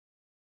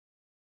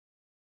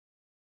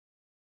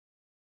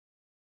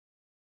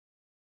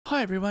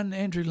Hi everyone,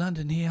 Andrew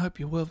London here. Hope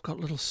you're well. I've got a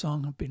little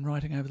song I've been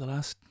writing over the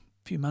last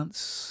few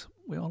months.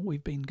 Well,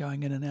 we've been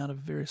going in and out of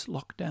various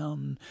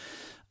lockdown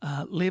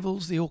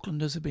levels. The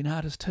Aucklanders have been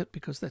hardest hit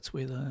because that's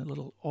where the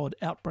little odd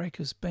outbreak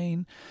has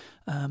been.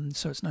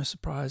 So it's no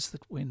surprise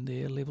that when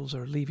their levels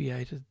are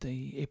alleviated,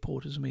 the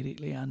airport is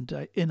immediately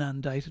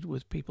inundated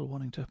with people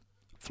wanting to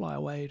fly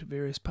away to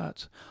various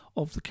parts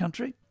of the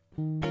country.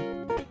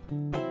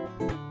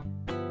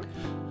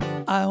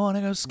 I want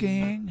to go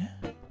skiing.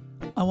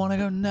 I want to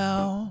go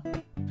now.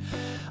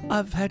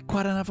 I've had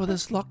quite enough of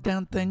this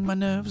lockdown thing. My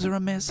nerves are a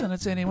mess and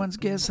it's anyone's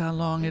guess how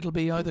long it'll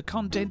be. Oh, the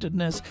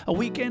contentedness a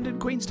weekend in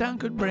Queenstown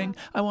could bring.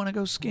 I want to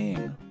go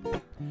skiing.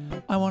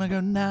 I want to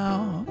go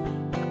now.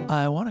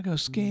 I want to go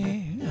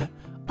skiing.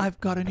 I've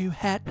got a new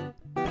hat.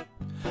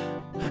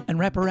 And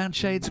wraparound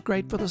shades are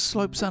great for the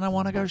slopes, and I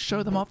want to go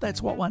show them off.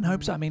 That's what one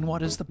hopes. I mean,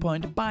 what is the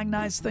point of buying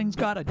nice things?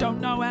 God, I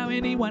don't know how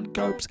anyone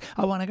copes.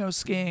 I want to go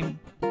skiing.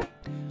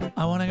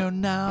 I want to go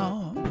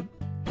now.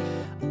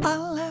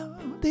 I'll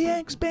have the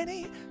eggs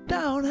Benny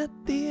down at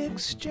the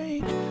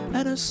exchange,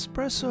 an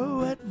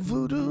espresso at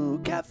Voodoo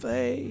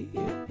Cafe.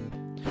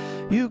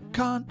 You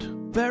can't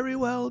very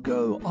well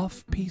go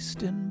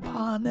off-piste in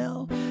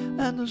Parnell,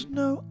 and there's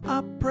no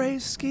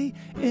après-ski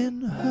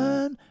in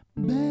Herne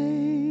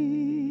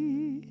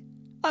Bay.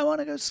 I want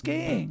to go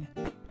skiing.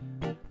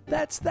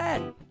 That's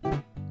that.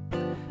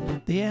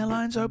 The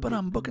airline's open,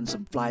 I'm booking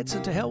some flights,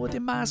 and to hell with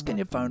your mask and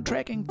your phone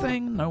tracking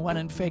thing. No one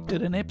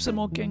infected in Epsom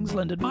or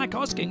Kingsland, and Mike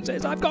Hosking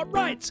says I've got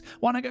rights.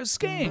 Want to go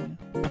skiing.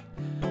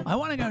 I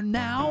want to go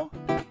now.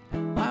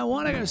 I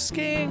want to go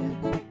skiing.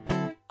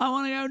 I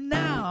want to go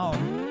now.